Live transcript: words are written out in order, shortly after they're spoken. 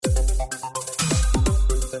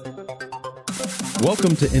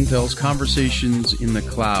Welcome to Intel's Conversations in the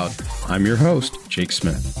Cloud. I'm your host, Jake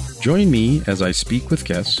Smith. Join me as I speak with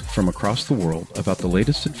guests from across the world about the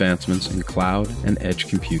latest advancements in cloud and edge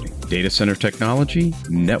computing, data center technology,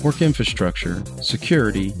 network infrastructure,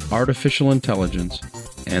 security, artificial intelligence,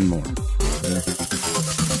 and more.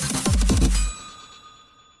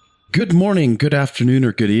 Good morning, good afternoon,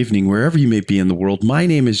 or good evening, wherever you may be in the world. My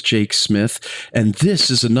name is Jake Smith, and this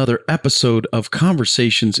is another episode of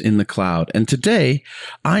Conversations in the Cloud. And today,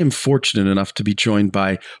 I am fortunate enough to be joined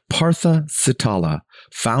by Partha Sitala,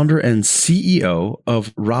 founder and CEO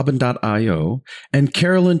of Robin.io, and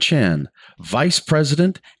Carolyn Chan, Vice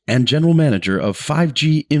President and General Manager of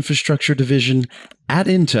 5G Infrastructure Division at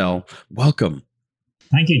Intel. Welcome.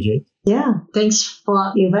 Thank you, Jake. Yeah, thanks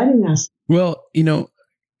for inviting us. Well,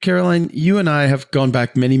 Caroline, you and I have gone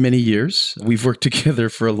back many, many years. We've worked together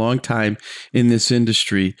for a long time in this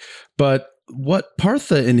industry. But what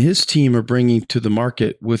Partha and his team are bringing to the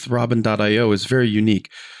market with Robin.io is very unique.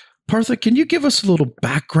 Partha, can you give us a little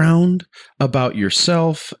background about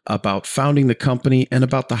yourself, about founding the company, and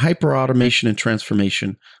about the hyper-automation and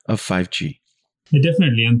transformation of 5G? Yeah,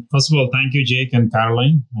 definitely. And first of all, thank you, Jake and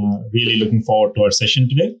Caroline. Really looking forward to our session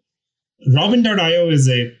today. Robin.io is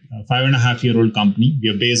a 5.5-year-old company. We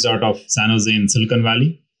are based out of San Jose in Silicon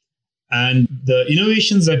Valley. And the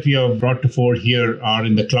innovations that we have brought to fore here are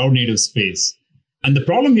in the cloud native space. And the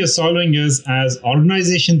problem we are solving is as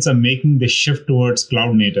organizations are making the shift towards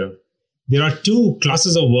cloud native, there are two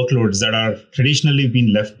classes of workloads that are traditionally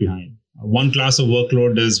been left behind. One class of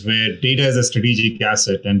workload is where data is a strategic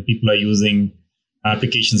asset and people are using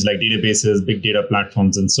applications like databases, big data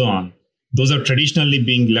platforms, and so on. Those are traditionally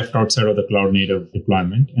being left outside of the cloud native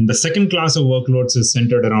deployment. And the second class of workloads is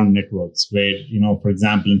centered around networks where, for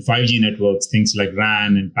example, in 5G networks, things like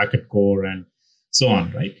RAN and packet core and so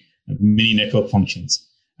on, right? Many network functions.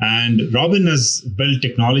 And Robin has built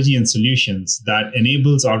technology and solutions that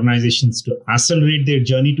enables organizations to accelerate their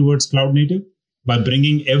journey towards cloud native by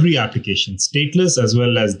bringing every application, stateless as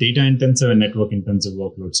well as data intensive and network intensive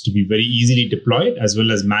workloads, to be very easily deployed as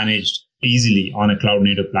well as managed easily on a cloud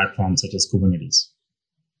native platform such as Kubernetes.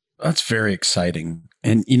 That's very exciting.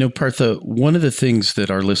 And, Partha, one of the things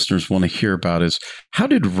that our listeners want to hear about is how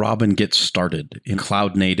did Robin get started in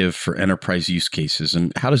cloud native for enterprise use cases?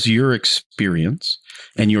 And how does your experience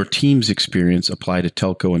and your team's experience apply to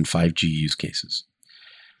telco and 5G use cases?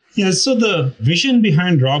 Yeah, so the vision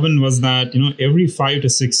behind Robin was that, every 5 to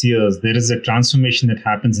 6 years, there is a transformation that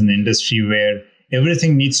happens in the industry where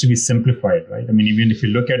everything needs to be simplified, right? I mean, even if you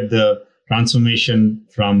look at the transformation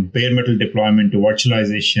from bare metal deployment to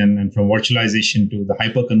virtualization and from virtualization to the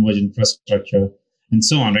hyper-converged infrastructure and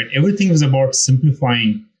so on, right? Everything is about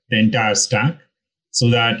simplifying the entire stack so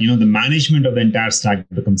that, the management of the entire stack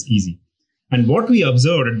becomes easy. And what we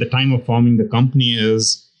observed at the time of forming the company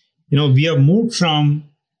is, we have moved from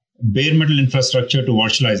bare metal infrastructure to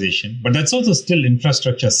virtualization, but that's also still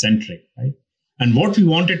infrastructure centric, right? And what we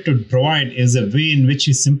wanted to provide is a way in which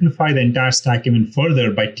we simplify the entire stack even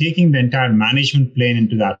further by taking the entire management plane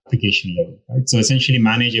into the application level, right? So essentially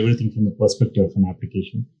manage everything from the perspective of an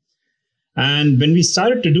application. And when we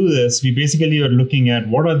started to do this, we basically are looking at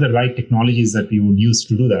what are the right technologies that we would use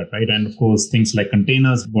to do that, right? And of course, things like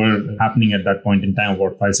containers were happening at that point in time,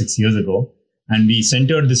 about 5-6 years ago. And we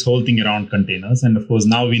centered this whole thing around containers. And of course,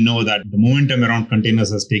 now we know that the momentum around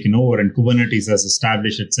containers has taken over and Kubernetes has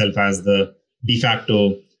established itself as the de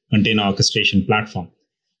facto container orchestration platform.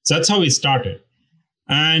 So that's how we started.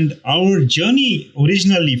 And our journey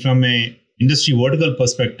originally from a industry vertical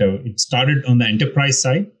perspective, it started on the enterprise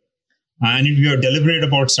side. And we are deliberate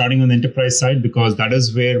about starting on the enterprise side because that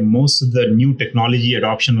is where most of the new technology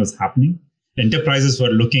adoption was happening. Enterprises were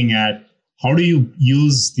looking at how do you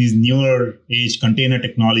use these newer age container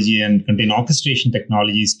technology and container orchestration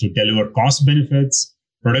technologies to deliver cost benefits,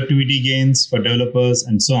 productivity gains for developers,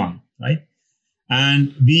 and so on, right?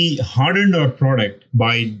 And we hardened our product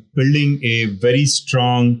by building a very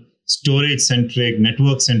strong storage-centric,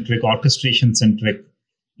 network-centric, orchestration-centric,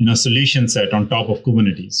 solution set on top of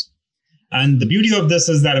Kubernetes. And the beauty of this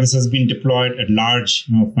is that this has been deployed at large,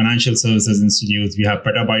 financial services institutes. We have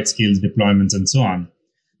petabyte scales deployments and so on.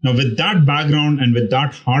 Now, with that background and with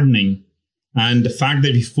that hardening, and the fact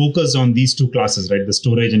that we focus on these two classes, right, the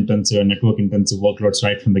storage-intensive and network-intensive workloads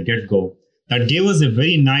right from the get-go, that gave us a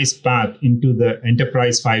very nice path into the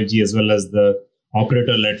enterprise 5G as well as the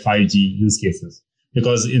operator-led 5G use cases.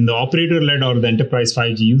 Because in the operator-led or the enterprise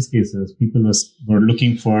 5G use cases, people were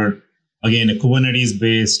looking for, again, a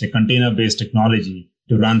Kubernetes-based, a container-based technology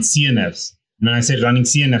to run CNFs. When I say running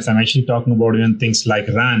CNFs, I'm actually talking about even things like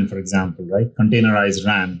RAN, for example, right? Containerized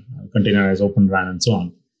RAN, containerized Open RAN, and so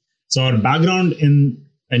on. So our background in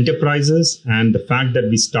enterprises and the fact that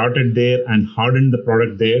we started there and hardened the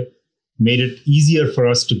product there made it easier for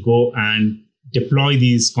us to go and deploy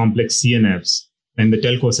these complex CNFs in the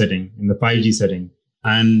telco setting, in the 5G setting.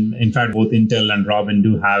 And in fact, both Intel and Robin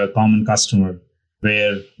do have a common customer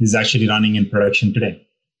where this is actually running in production today.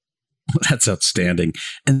 That's outstanding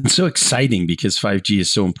and so exciting because 5G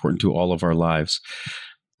is so important to all of our lives.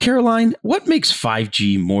 Caroline, what makes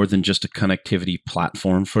 5G more than just a connectivity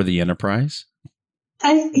platform for the enterprise?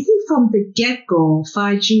 I think from the get-go,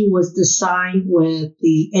 5G was designed with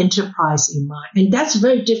the enterprise in mind. And that's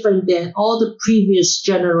very different than all the previous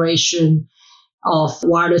generation of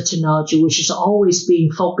wireless technology, which has always been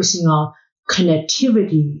focusing on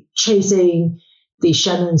connectivity, chasing the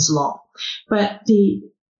Shannon's law. But the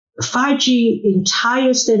 5G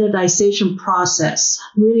entire standardization process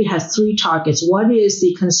really has three targets. One is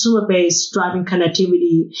the consumer base driving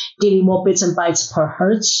connectivity, getting more bits and bytes per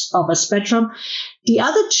hertz of a spectrum. The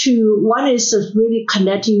other two, one is really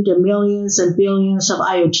connecting the millions and billions of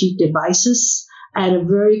IoT devices at a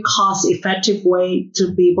very cost-effective way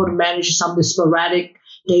to be able to manage some of the sporadic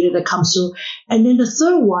data that comes through. And then the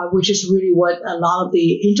third one, which is really what a lot of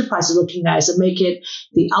the enterprise is looking at, is to make it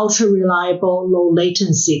the ultra-reliable, low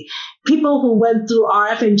latency. People who went through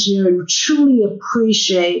RF engineering truly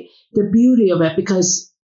appreciate the beauty of it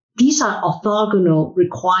because these are orthogonal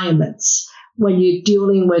requirements when you're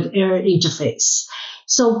dealing with air interface.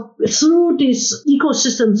 So through this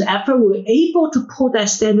ecosystem's effort, we're able to pull that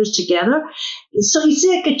standards together. So it's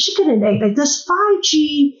like a chicken and egg. Like this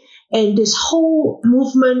 5G and this whole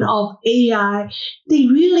movement of AI, they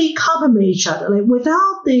really complement each other. Like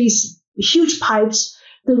without these huge pipes,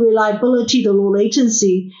 the reliability, the low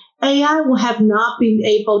latency, AI will have not been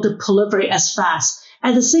able to proliferate as fast.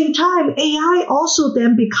 At the same time, AI also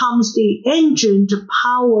then becomes the engine to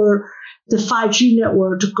power the 5G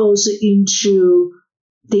network that goes into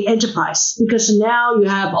the enterprise, because now you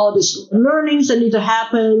have all these learnings that need to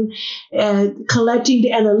happen and collecting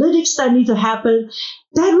the analytics that need to happen.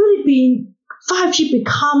 That really being 5G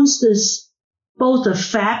becomes this both a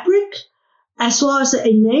fabric as well as an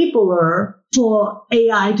enabler for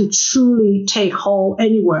AI to truly take hold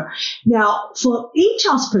anywhere. Now, for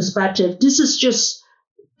Intel's perspective, this is just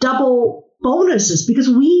double bonuses because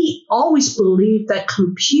we always believe that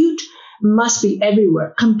compute must be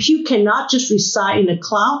everywhere. Compute cannot just reside in the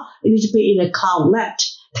cloud. It needs to be in a cloudlet.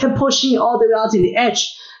 They're pushing it all the way out to the edge.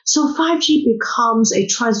 So 5G becomes a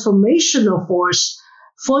transformational force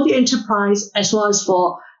for the enterprise as well as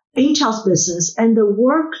for Intel's business. And the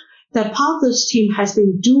work that Partha's team has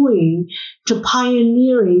been doing to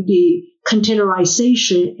pioneering the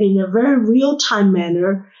containerization in a very real-time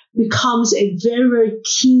manner becomes a very, very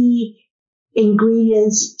key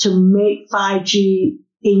ingredient to make 5G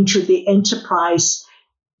into the enterprise,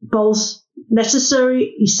 both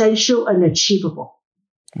necessary, essential, and achievable.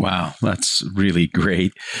 Wow, that's really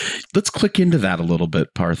great. Let's click into that a little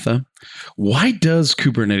bit, Partha. Why does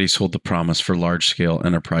Kubernetes hold the promise for large-scale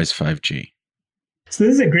enterprise 5G? So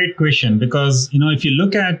this is a great question because, if you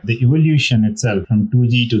look at the evolution itself from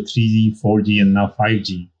 2G to 3G, 4G, and now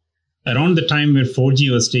 5G, around the time where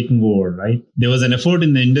 4G was taking over, right, there was an effort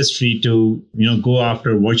in the industry to, go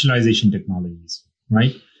after virtualization technologies.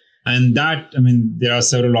 Right. And that, there are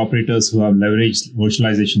several operators who have leveraged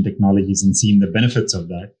virtualization technologies and seen the benefits of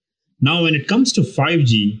that. Now, when it comes to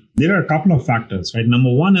 5G, there are a couple of factors, right? Number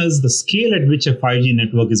one is the scale at which a 5G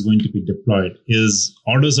network is going to be deployed is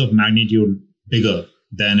orders of magnitude bigger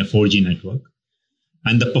than a 4G network.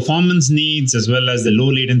 And the performance needs as well as the low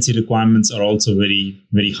latency requirements are also very,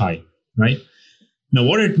 very high, right? Now,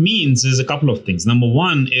 what it means is a couple of things. Number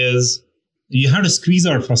one is you have to squeeze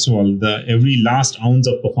out, first of all, the every last ounce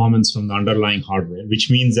of performance from the underlying hardware,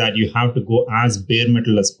 which means that you have to go as bare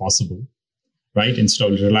metal as possible, right?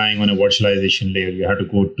 Instead of relying on a virtualization layer, you have to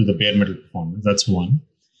go to the bare metal performance. That's one.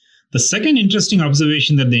 The second interesting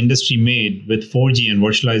observation that the industry made with 4G and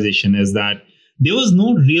virtualization is that there was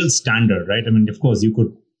no real standard, right? Of course, you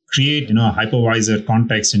could create, a hypervisor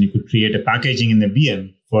context and you could create a packaging in the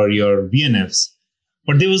VM for your VNFs.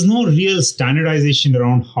 But there was no real standardization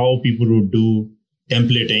around how people would do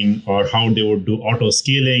templating or how they would do auto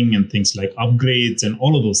scaling and things like upgrades and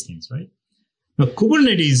all of those things, right? Now,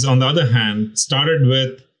 Kubernetes, on the other hand, started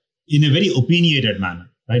with in a very opinionated manner,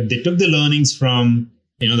 right? They took the learnings from,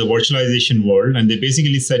 the virtualization world, and they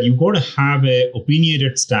basically said, you've got to have a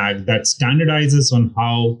opinionated stack that standardizes on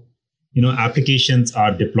how, applications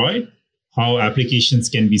are deployed, how applications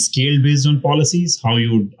can be scaled based on policies, how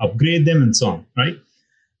you would upgrade them, and so on, right?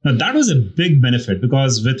 Now, that was a big benefit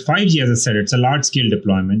because with 5G, as I said, it's a large-scale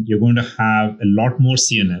deployment. You're going to have a lot more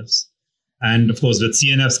CNFs. And of course, with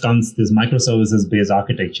CNFs comes this microservices-based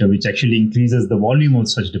architecture, which actually increases the volume of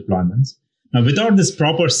such deployments. Now, without this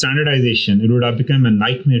proper standardization, it would have become a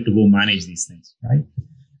nightmare to go manage these things, right?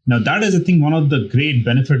 Now, that is, I think, one of the great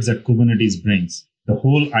benefits that Kubernetes brings, the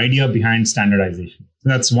whole idea behind standardization. So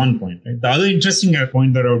that's one point, right? The other interesting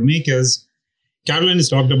point that I would make is, Caroline has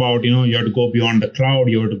talked about, you have to go beyond the cloud,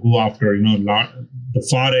 you have to go after, the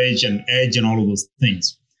far edge and all of those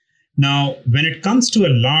things. Now, when it comes to a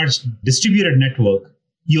large distributed network,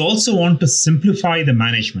 you also want to simplify the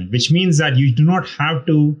management, which means that you do not have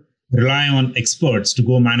to rely on experts to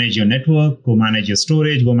go manage your network, go manage your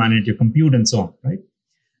storage, go manage your compute, and so on, right?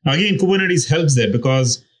 Now, again, Kubernetes helps there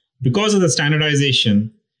because of the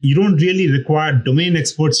standardization, you don't really require domain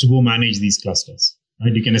experts to go manage these clusters,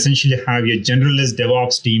 right? You can essentially have your generalist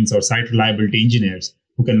DevOps teams or site reliability engineers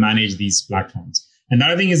who can manage these platforms. And that,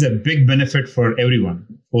 I think, is a big benefit for everyone,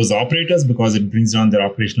 for the operators, because it brings down their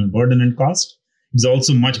operational burden and cost. It's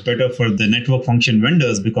also much better for the network function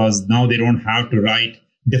vendors because now they don't have to write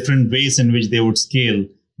different ways in which they would scale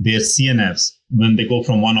their CNFs when they go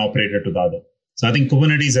from one operator to the other. So I think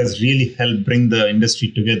Kubernetes has really helped bring the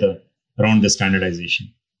industry together around the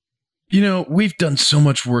standardization. We've done so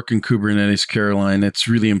much work in Kubernetes, Caroline. It's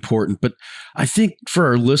really important. But I think for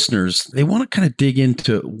our listeners, they want to kind of dig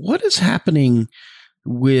into what is happening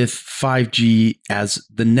with 5G as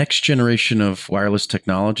the next generation of wireless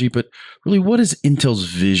technology. But really, what is Intel's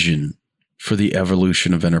vision for the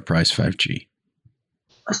evolution of enterprise 5G?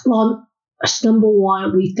 Well, number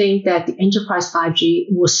one, we think that the enterprise 5G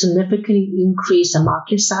will significantly increase the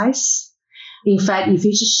market size. In fact, if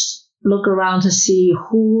you just look around to see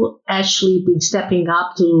who actually been stepping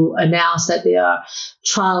up to announce that they are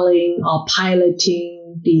trialing or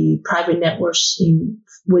piloting the private networks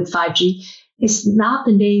with 5G, it's not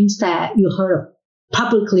the names that you heard of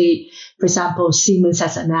publicly. For example, Siemens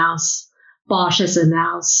has announced, Bosch has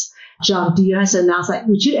announced, John Deere has announced. Like,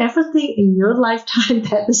 would you ever think in your lifetime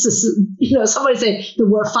that this is, somebody say the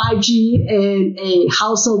word 5G and a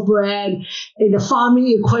household brand in the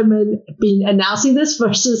farming equipment being announcing this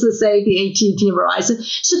versus, let's say, the AT&T and Verizon?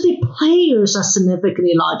 So the players are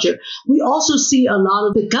significantly larger. We also see a lot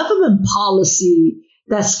of the government policy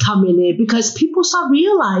that's coming in because people start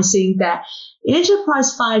realizing that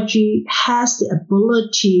enterprise 5G has the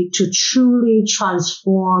ability to truly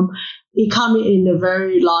transform economy in a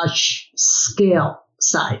very large scale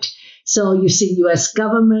side. So you see U.S.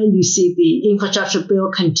 government, you see the infrastructure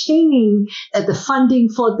bill containing the funding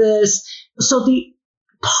for this. So the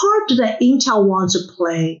part that Intel wants to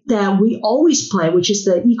play, that we always play, which is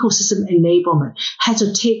the ecosystem enablement, has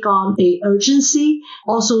to take on a urgency,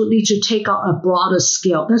 also need to take on a broader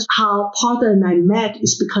scale. That's how Partha and I met,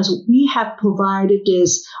 is because we have provided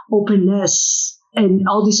this openness and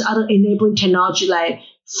all these other enabling technology like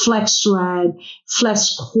FlexRAN,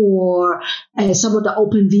 FlexCore, and some of the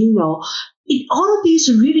OpenVINO. All of these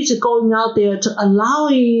really are going out there to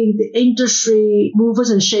allowing the industry movers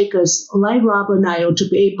and shakers like Robert and I to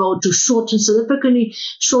be able to significantly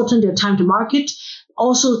shorten their time to market.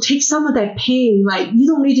 Also take some of that pain, like you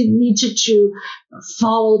don't need to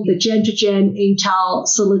follow the gen-to-gen Intel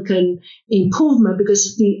silicon improvement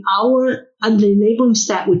because our enabling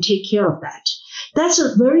stack will take care of that. That's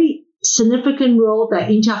a very significant role that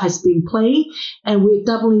Intel has been playing, and we're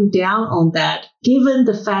doubling down on that, given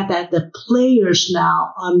the fact that the players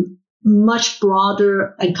now are much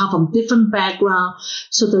broader and come from different backgrounds.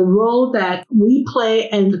 So the role that we play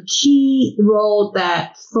and the key role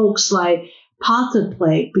that folks like Partha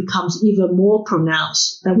play becomes even more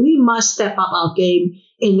pronounced, that we must step up our game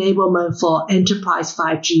enablement for enterprise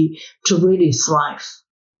 5G to really thrive.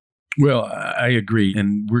 Well, I agree.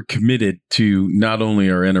 And we're committed to not only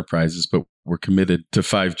our enterprises, but we're committed to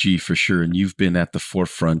 5G for sure. And you've been at the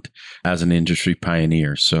forefront as an industry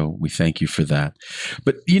pioneer. So we thank you for that.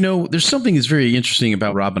 But, there's something that's very interesting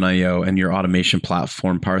about Robin.io and your automation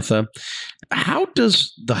platform, Partha. How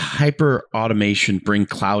does the hyper automation bring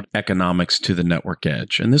cloud economics to the network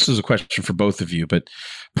edge? And this is a question for both of you, but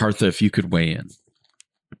Partha, if you could weigh in.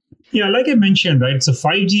 Yeah, like I mentioned, right? So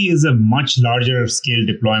 5G is a much larger scale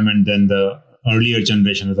deployment than the earlier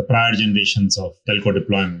generation or the prior generations of telco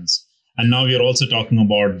deployments. And now we are also talking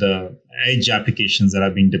about the edge applications that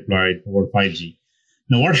are being deployed over 5G.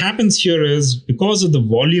 Now, what happens here is because of the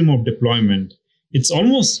volume of deployment, it's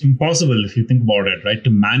almost impossible, if you think about it, right, to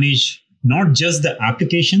manage not just the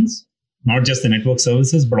applications, not just the network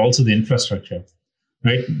services, but also the infrastructure,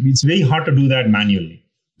 right? It's very hard to do that manually.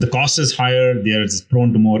 The cost is higher, it's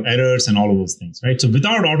prone to more errors and all of those things, right? So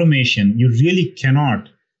without automation, you really cannot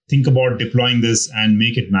think about deploying this and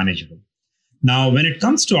make it manageable. Now, when it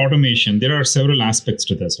comes to automation, there are several aspects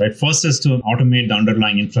to this, right? First is to automate the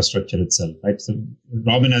underlying infrastructure itself, right? So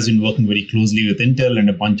Robin has been working very closely with Intel and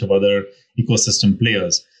a bunch of other ecosystem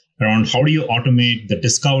players around how do you automate the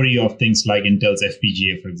discovery of things like Intel's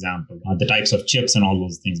FPGA, for example, the types of chips and all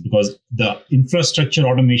those things, because the infrastructure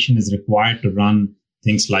automation is required to run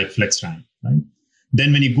things like FlexRAM, right?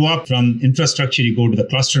 Then when you go up from infrastructure, you go to the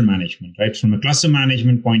cluster management, right? From a cluster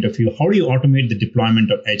management point of view, how do you automate the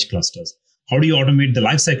deployment of edge clusters? How do you automate the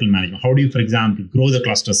lifecycle management? How do you, for example, grow the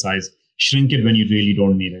cluster size, shrink it when you really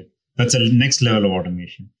don't need it? That's a next level of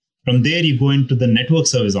automation. From there, you go into the network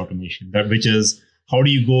service automation, which is how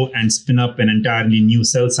do you go and spin up an entirely new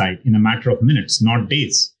cell site in a matter of minutes, not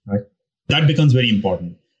days, right? That becomes very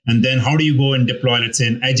important. And then how do you go and deploy, let's say,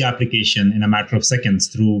 an edge application in a matter of seconds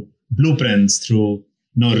through blueprints, through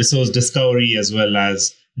resource discovery, as well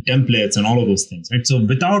as templates and all of those things, right? So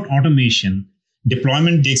without automation,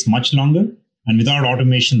 deployment takes much longer. And without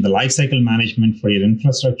automation, the lifecycle management for your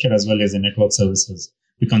infrastructure as well as the network services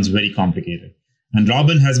becomes very complicated. And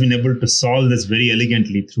Robin has been able to solve this very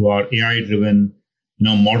elegantly through our AI-driven,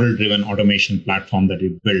 model-driven automation platform that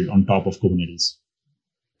we built on top of Kubernetes.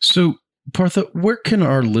 So, Partha, where can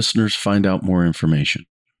our listeners find out more information?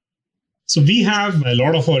 So we have a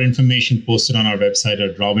lot of our information posted on our website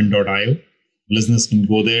at robin.io. Listeners can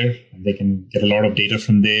go there and they can get a lot of data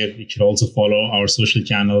from there. You should also follow our social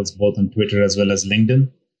channels, both on Twitter as well as LinkedIn,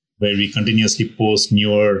 where we continuously post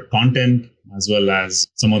newer content as well as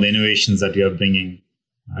some of the innovations that we are bringing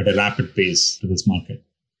at a rapid pace to this market.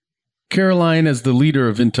 Caroline, as the leader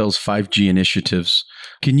of Intel's 5G initiatives,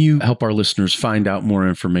 can you help our listeners find out more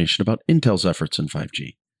information about Intel's efforts in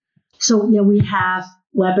 5G? So, we have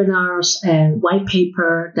webinars and white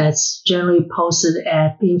paper that's generally posted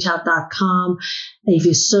at intel.com. If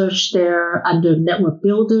you search there under network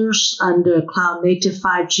builders, under cloud native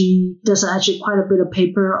 5G, there's actually quite a bit of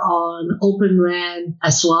paper on Open RAN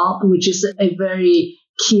as well, which is a very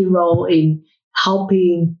key role in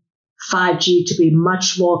helping 5G to be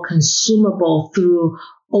much more consumable through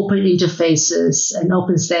open interfaces and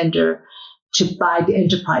open standard by the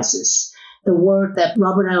enterprises. The work that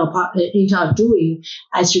Robert and Intel are doing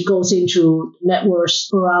actually goes into networks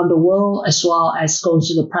around the world as well as goes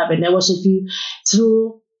to the private networks. If you,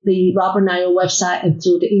 through the Robert.io website and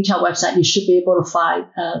through the Intel website, you should be able to find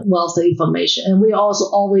wealth of information. And we're also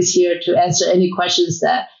always here to answer any questions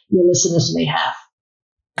that your listeners may have.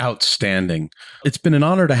 Outstanding. It's been an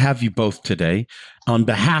honor to have you both today. On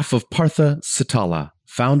behalf of Partha Satala,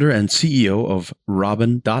 founder and CEO of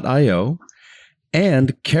Robin.io,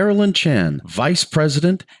 and Carolyn Chan, Vice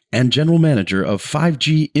President and General Manager of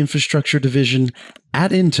 5G Infrastructure Division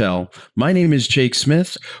at Intel. My name is Jake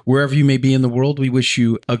Smith. Wherever you may be in the world, we wish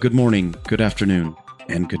you a good morning, good afternoon,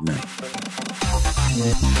 and good night.